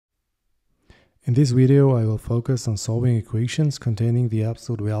In this video, I will focus on solving equations containing the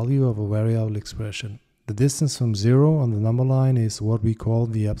absolute value of a variable expression. The distance from 0 on the number line is what we call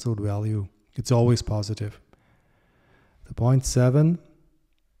the absolute value. It's always positive. The point 7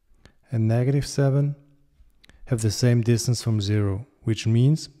 and negative 7 have the same distance from 0, which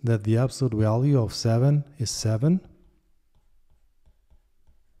means that the absolute value of 7 is 7,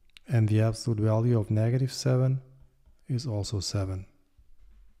 and the absolute value of negative 7 is also 7.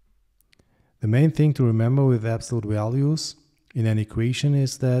 The main thing to remember with absolute values in an equation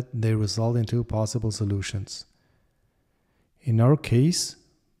is that they result in two possible solutions. In our case,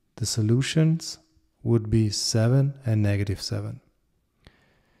 the solutions would be 7 and negative 7.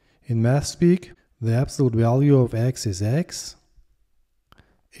 In math speak, the absolute value of x is x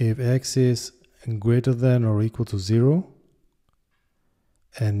if x is greater than or equal to 0,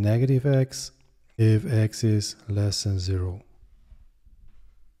 and negative x if x is less than 0.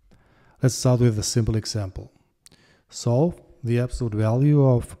 Let's start with a simple example. Solve the absolute value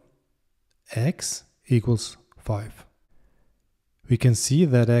of x equals 5. We can see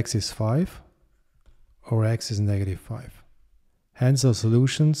that x is 5 or x is negative 5. Hence our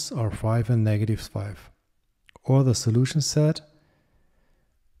solutions are 5 and negative 5. Or the solution set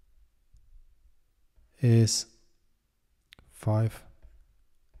is 5,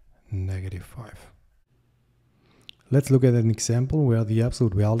 negative 5. Let's look at an example where the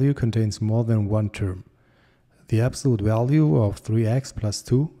absolute value contains more than one term. The absolute value of 3x plus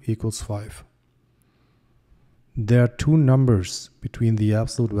 2 equals 5. There are two numbers between the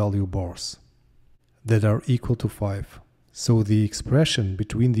absolute value bars that are equal to 5. So the expression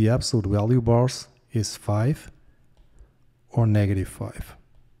between the absolute value bars is 5 or negative 5.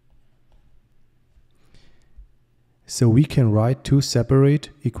 So we can write two separate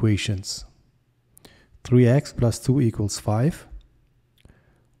equations. 3x plus 2 equals 5,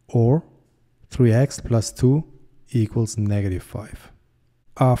 or 3x plus 2 equals negative 5.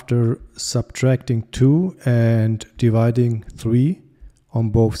 After subtracting 2 and dividing 3 on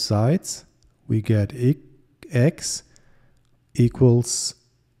both sides, we get x equals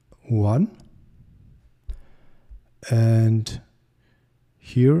 1. And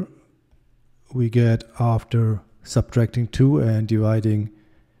here we get, after subtracting 2 and dividing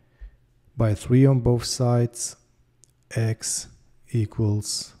by 3 on both sides, x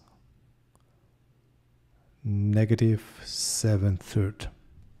equals negative 7/3.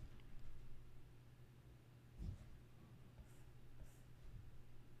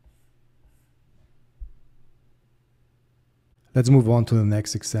 Let's move on to the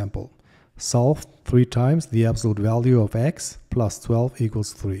next example. Solve 3 times the absolute value of x plus 12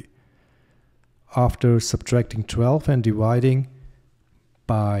 equals 3. After subtracting 12 and dividing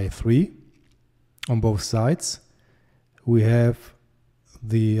by 3 on both sides, we have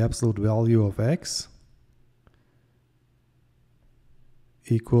the absolute value of x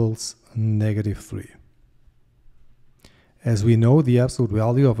equals negative 3. As we know, the absolute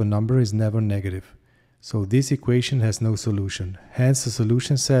value of a number is never negative, so this equation has no solution. Hence, the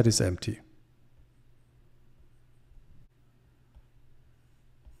solution set is empty.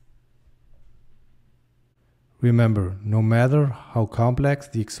 Remember, no matter how complex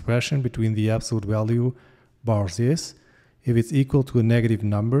the expression between the absolute value bars is, if it's equal to a negative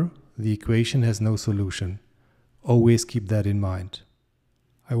number, the equation has no solution. Always keep that in mind.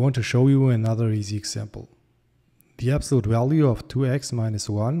 I want to show you another easy example. The absolute value of 2x minus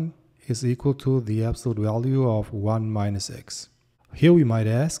 1 is equal to the absolute value of 1 minus x. Here we might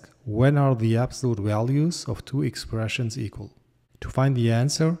ask, when are the absolute values of two expressions equal? To find the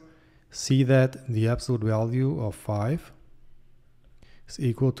answer, see that the absolute value of 5 is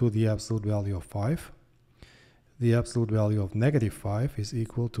equal to the absolute value of 5. The absolute value of negative 5 is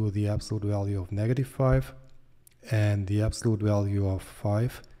equal to the absolute value of negative 5. And the absolute value of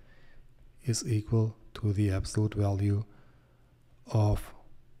 5 is equal to the absolute value of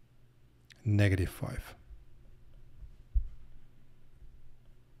negative 5.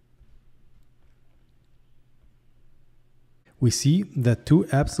 We see that two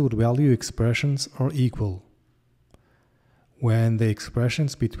absolute value expressions are equal when the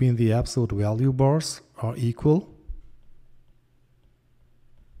expressions between the absolute value bars are equal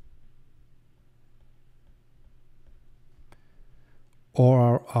or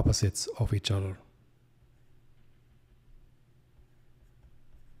are opposites of each other.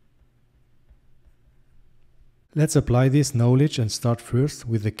 Let's apply this knowledge and start first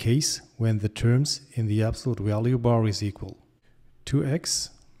with the case when the terms in the absolute value bar is equal. 2x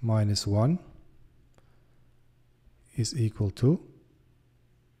minus 1 is equal to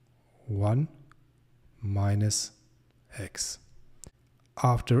 1 minus x.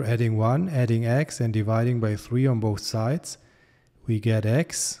 After adding 1, adding x and dividing by 3 on both sides, we get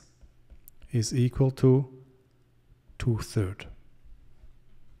x is equal to 2/3.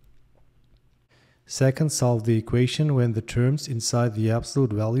 Second, solve the equation when the terms inside the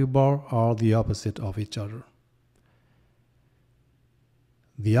absolute value bar are the opposite of each other.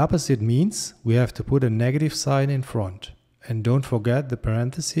 The opposite means we have to put a negative sign in front. And don't forget the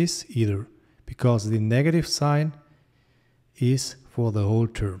parentheses either, because the negative sign is for the whole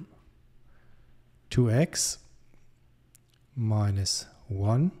term. 2x minus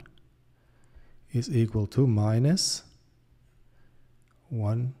 1 is equal to minus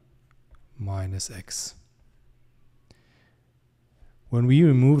 1 minus x. When we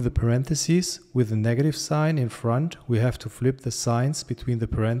remove the parentheses with the negative sign in front, we have to flip the signs between the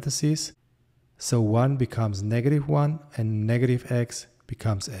parentheses, so 1 becomes negative 1 and negative x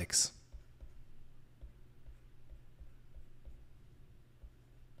becomes x.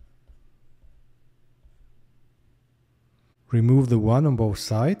 Remove the 1 on both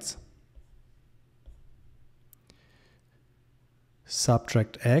sides.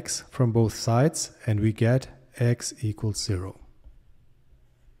 Subtract x from both sides and we get x equals 0.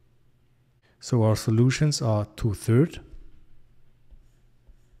 So our solutions are 2/3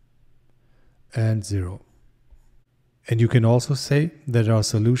 and 0. And you can also say that our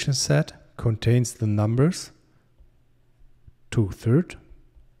solution set contains the numbers 2/3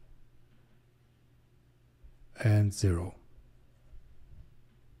 and 0.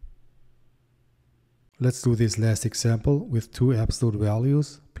 Let's do this last example with 2 absolute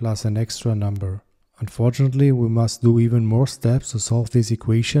values plus an extra number. Unfortunately, we must do even more steps to solve this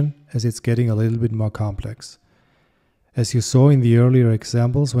equation as it's getting a little bit more complex. As you saw in the earlier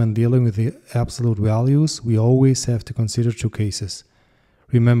examples, when dealing with the absolute values, we always have to consider 2 cases.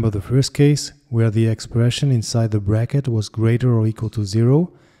 Remember the first case, where the expression inside the bracket was greater or equal to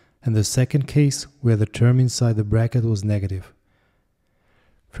 0, and the second case, where the term inside the bracket was negative.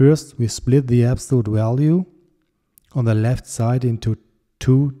 First, we split the absolute value on the left side into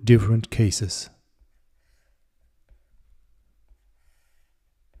 2 different cases.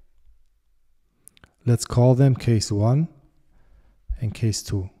 Let's call them case 1 and case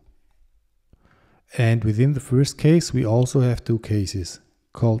 2. And within the first case, we also have 2 cases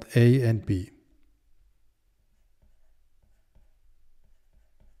called A and B.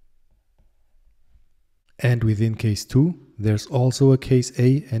 And within case 2, there's also a case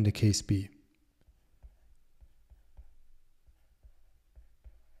A and a case B.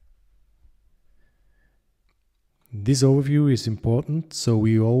 This overview is important so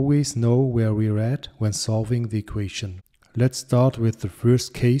we always know where we're at when solving the equation. Let's start with the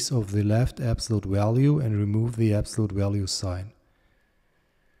first case of the left absolute value and remove the absolute value sign.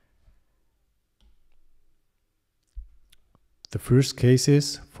 The first case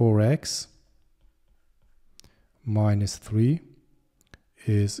is 4x minus 3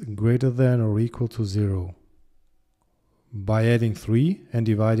 is greater than or equal to 0. By adding 3 and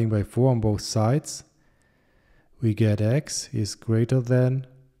dividing by 4 on both sides, we get x is greater than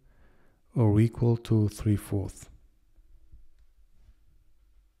or equal to 3/4.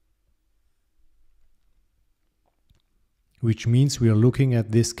 Which means we are looking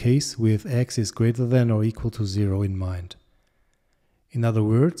at this case with x is greater than or equal to 0 in mind. In other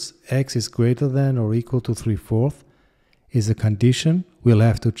words, x is greater than or equal to 3/4 is a condition we'll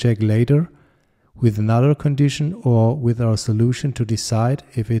have to check later with another condition or with our solution to decide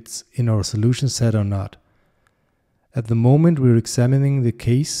if it's in our solution set or not. At the moment we're examining the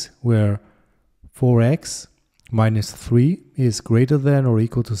case where 4x minus 3 is greater than or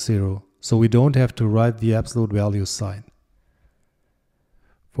equal to 0, so we don't have to write the absolute value sign.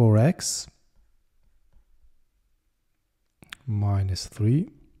 4x minus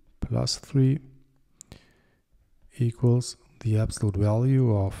 3 plus 3 equals the absolute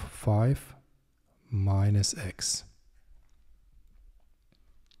value of 5 minus x.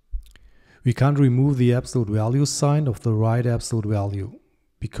 We can't remove the absolute value sign of the right absolute value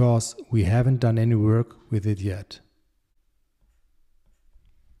because we haven't done any work with it yet.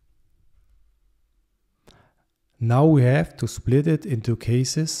 Now we have to split it into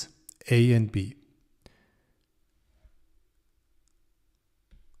cases A and B.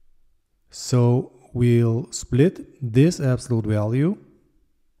 So we'll split this absolute value,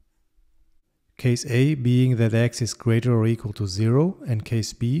 case A being that x is greater or equal to 0, and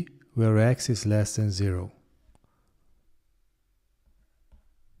case B where x is less than 0.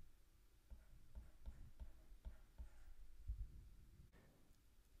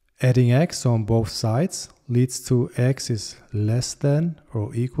 Adding x on both sides leads to x is less than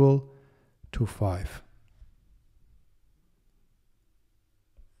or equal to 5.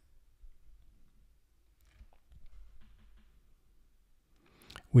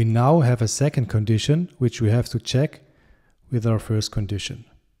 We now have a second condition, which we have to check with our first condition.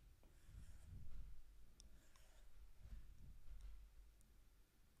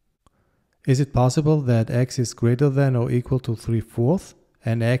 Is it possible that x is greater than or equal to 3/4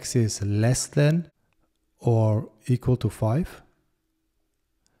 and x is less than or equal to 5?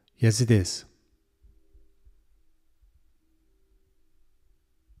 Yes, it is.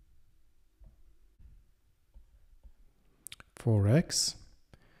 For x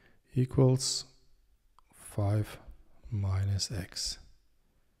equals 5 minus x.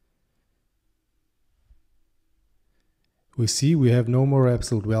 We see we have no more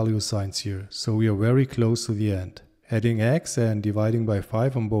absolute value signs here, so we are very close to the end. Adding x and dividing by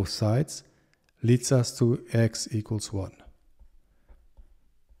 5 on both sides leads us to x equals 1.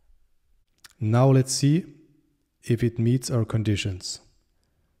 Now let's see if it meets our conditions.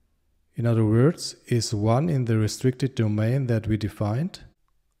 In other words, is 1 in the restricted domain that we defined?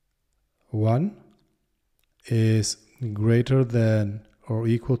 1 is greater than or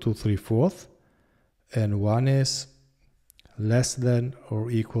equal to 3/4 and 1 is less than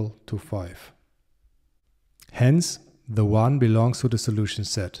or equal to 5. Hence, the 1 belongs to the solution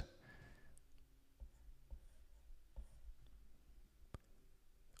set.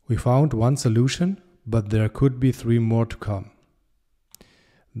 We found one solution, but there could be 3 more to come.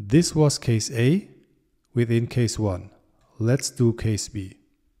 This was case A within case 1. Let's do case B.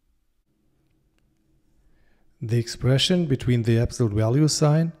 The expression between the absolute value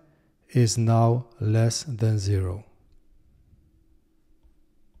sign is now less than 0.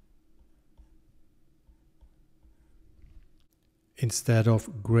 Instead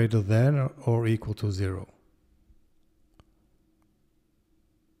of greater than or equal to 0.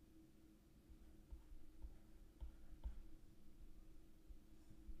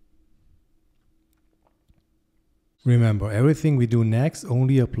 Remember, everything we do next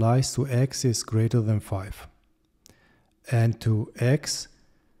only applies to x is greater than 5 and to x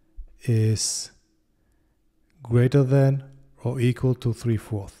is greater than or equal to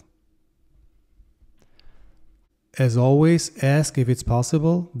 3/4. As always, ask if it's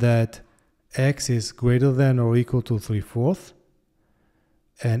possible that x is greater than or equal to 3/4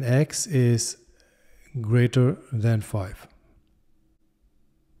 and x is greater than 5.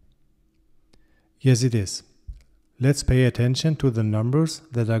 Yes, it is. Let's pay attention to the numbers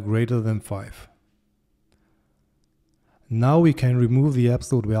that are greater than 5. Now we can remove the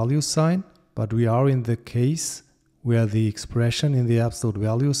absolute value sign, but we are in the case where the expression in the absolute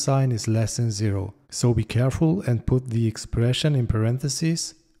value sign is less than 0. So be careful and put the expression in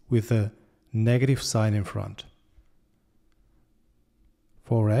parentheses with a negative sign in front.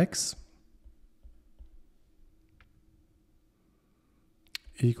 For x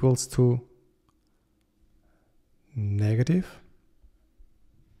equals to negative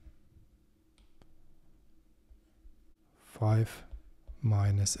 5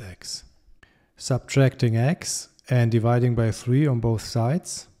 minus x. Subtracting x and dividing by 3 on both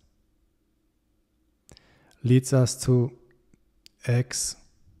sides leads us to x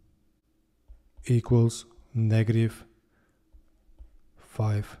equals negative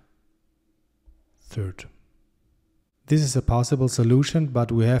 5/3. This is a possible solution,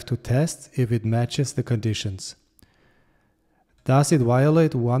 but we have to test if it matches the conditions. Does it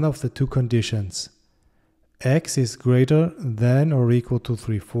violate one of the two conditions? X is greater than or equal to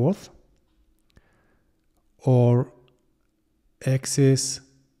 3/4 or x is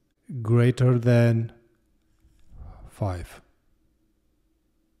greater than 5.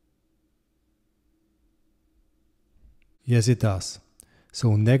 Yes, it does.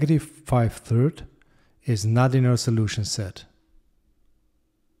 So negative 5/3 is not in our solution set.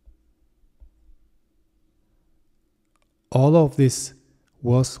 All of this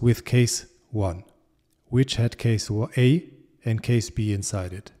was with case 1, which had case A and case B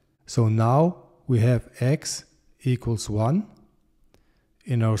inside it. So now we have x equals 1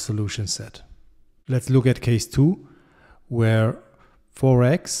 in our solution set. Let's look at case 2, where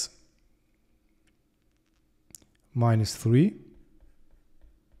 4x minus 3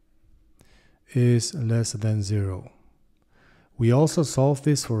 is less than 0. We also solve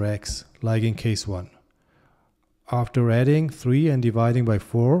this for x, like in case 1. After adding 3 and dividing by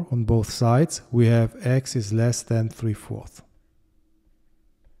 4 on both sides, we have x is less than 3/4.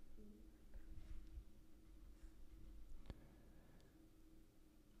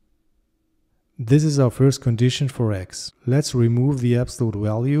 This is our first condition for x. Let's remove the absolute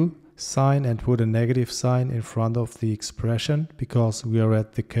value sign and put a negative sign in front of the expression, because we are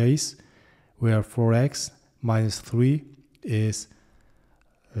at the case where 4x minus 3 is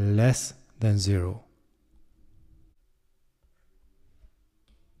less than 0.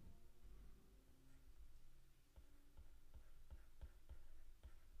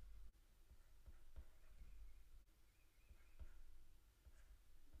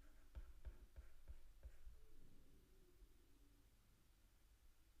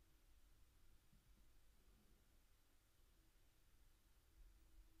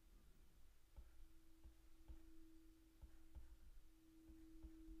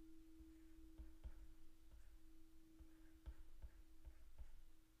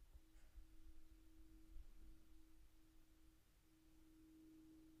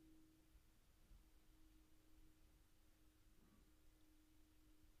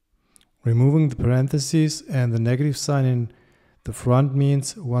 Removing the parentheses and the negative sign in the front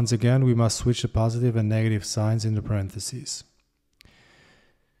means, once again, we must switch the positive and negative signs in the parentheses.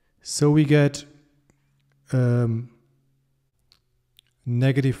 So we get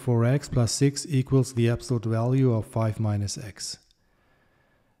negative 4x plus 6 equals the absolute value of 5 minus x.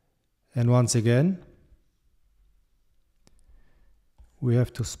 And once again, we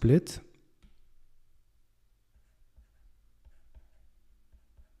have to split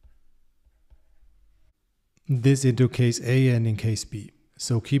this into case A and in case B.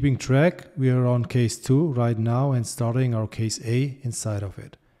 So keeping track, we are on case 2 right now and starting our case A inside of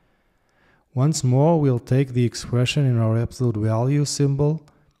it. Once more, we'll take the expression in our absolute value symbol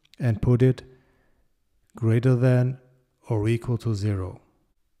and put it greater than or equal to 0.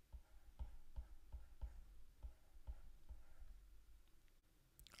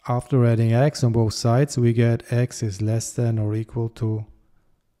 After adding x on both sides, we get x is less than or equal to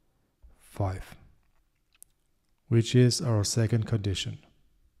 5, which is our second condition.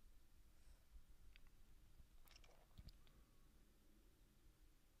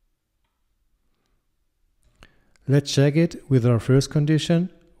 Let's check it with our first condition,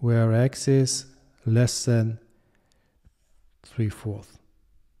 where x is less than 3/4.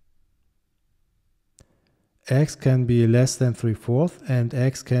 X can be less than 3/4 and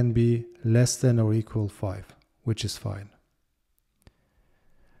x can be less than or equal 5, which is fine.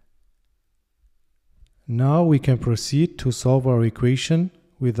 Now we can proceed to solve our equation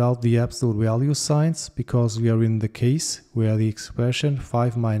without the absolute value signs, because we are in the case where the expression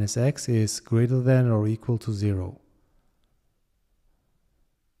 5 minus x is greater than or equal to 0.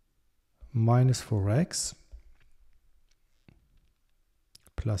 Minus 4x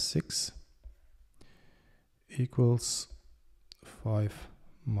plus 6 equals 5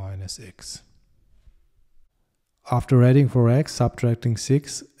 minus x. After adding 4x, subtracting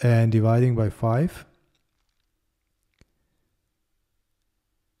 6 and dividing by 5,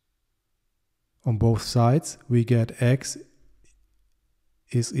 on both sides, we get x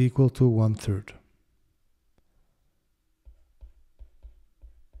is equal to 1/3.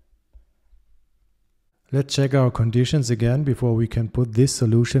 Let's check our conditions again before we can put this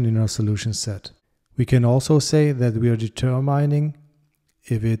solution in our solution set. We can also say that we are determining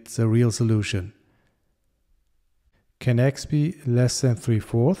if it's a real solution. Can x be less than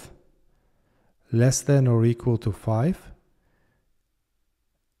 3/4, less than or equal to 5,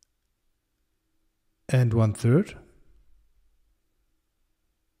 and 1/3?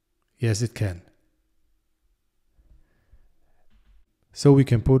 Yes, it can. So we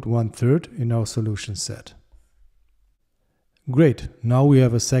can put 1/3 in our solution set. Great, now we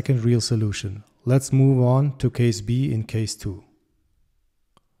have a second real solution. Let's move on to case B in case 2.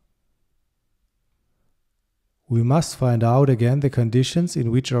 We must find out again the conditions in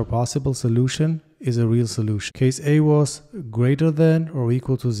which our possible solution is a real solution. Case A was greater than or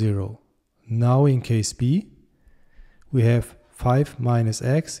equal to 0. Now in case B, we have 5 minus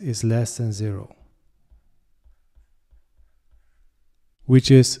x is less than 0,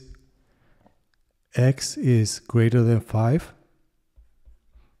 which is x is greater than 5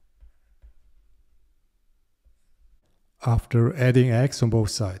 after adding x on both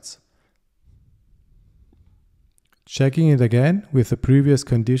sides. Checking it again with the previous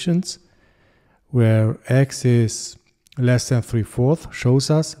conditions, where x is less than 3/4 shows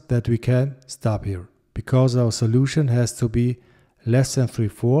us that we can stop here, because our solution has to be less than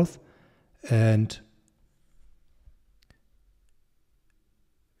 3/4 and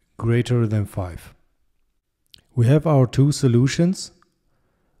greater than 5. We have our two solutions,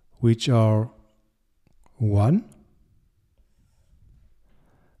 which are 1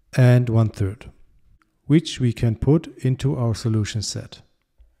 and 1/3, which we can put into our solution set.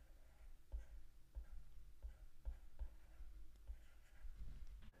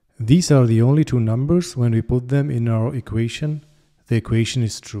 These are the only two numbers. When we put them in our equation, the equation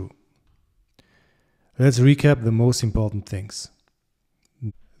is true. Let's recap the most important things.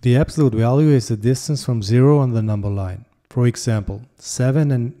 The absolute value is the distance from 0 on the number line. For example,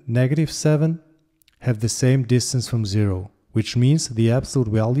 7 and -7 have the same distance from 0, which means the absolute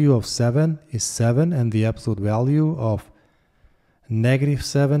value of 7 is 7 and the absolute value of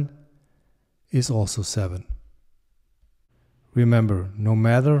 -7 is also 7. Remember, no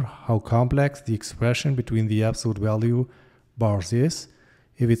matter how complex the expression between the absolute value bars is,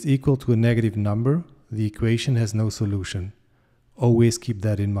 if it's equal to a negative number, the equation has no solution. Always keep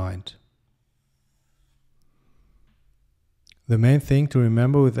that in mind. The main thing to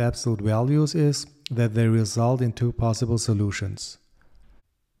remember with absolute values is that they result in two possible solutions.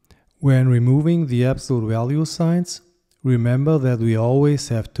 When removing the absolute value signs, Remember that we always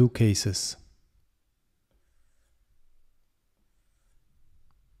have two cases.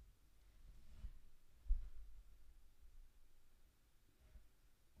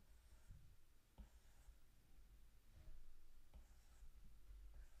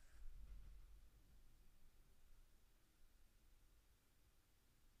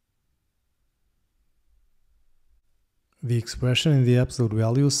 The expression in the absolute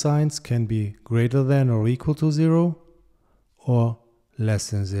value signs can be greater than or equal to 0 or less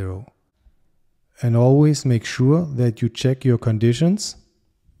than 0. And always make sure that you check your conditions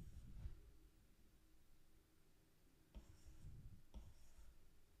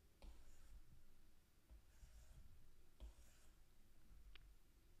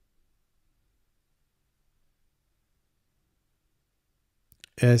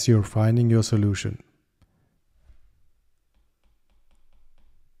as you're finding your solution.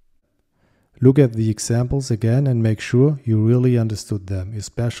 Look at the examples again and make sure you really understood them,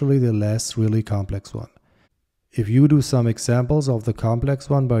 especially the last really complex one. If you do some examples of the complex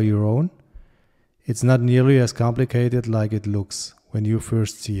one by your own, it's not nearly as complicated like it looks when you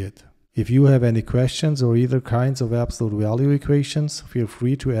first see it. If you have any questions or either kinds of absolute value equations, feel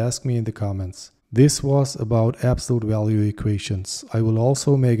free to ask me in the comments. This was about absolute value equations. I will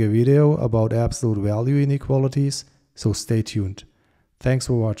also make a video about absolute value inequalities, so stay tuned. Thanks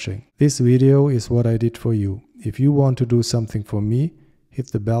for watching. This video is what I did for you. If you want to do something for me,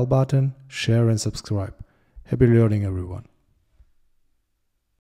 hit the bell button, share and subscribe. Happy learning, everyone.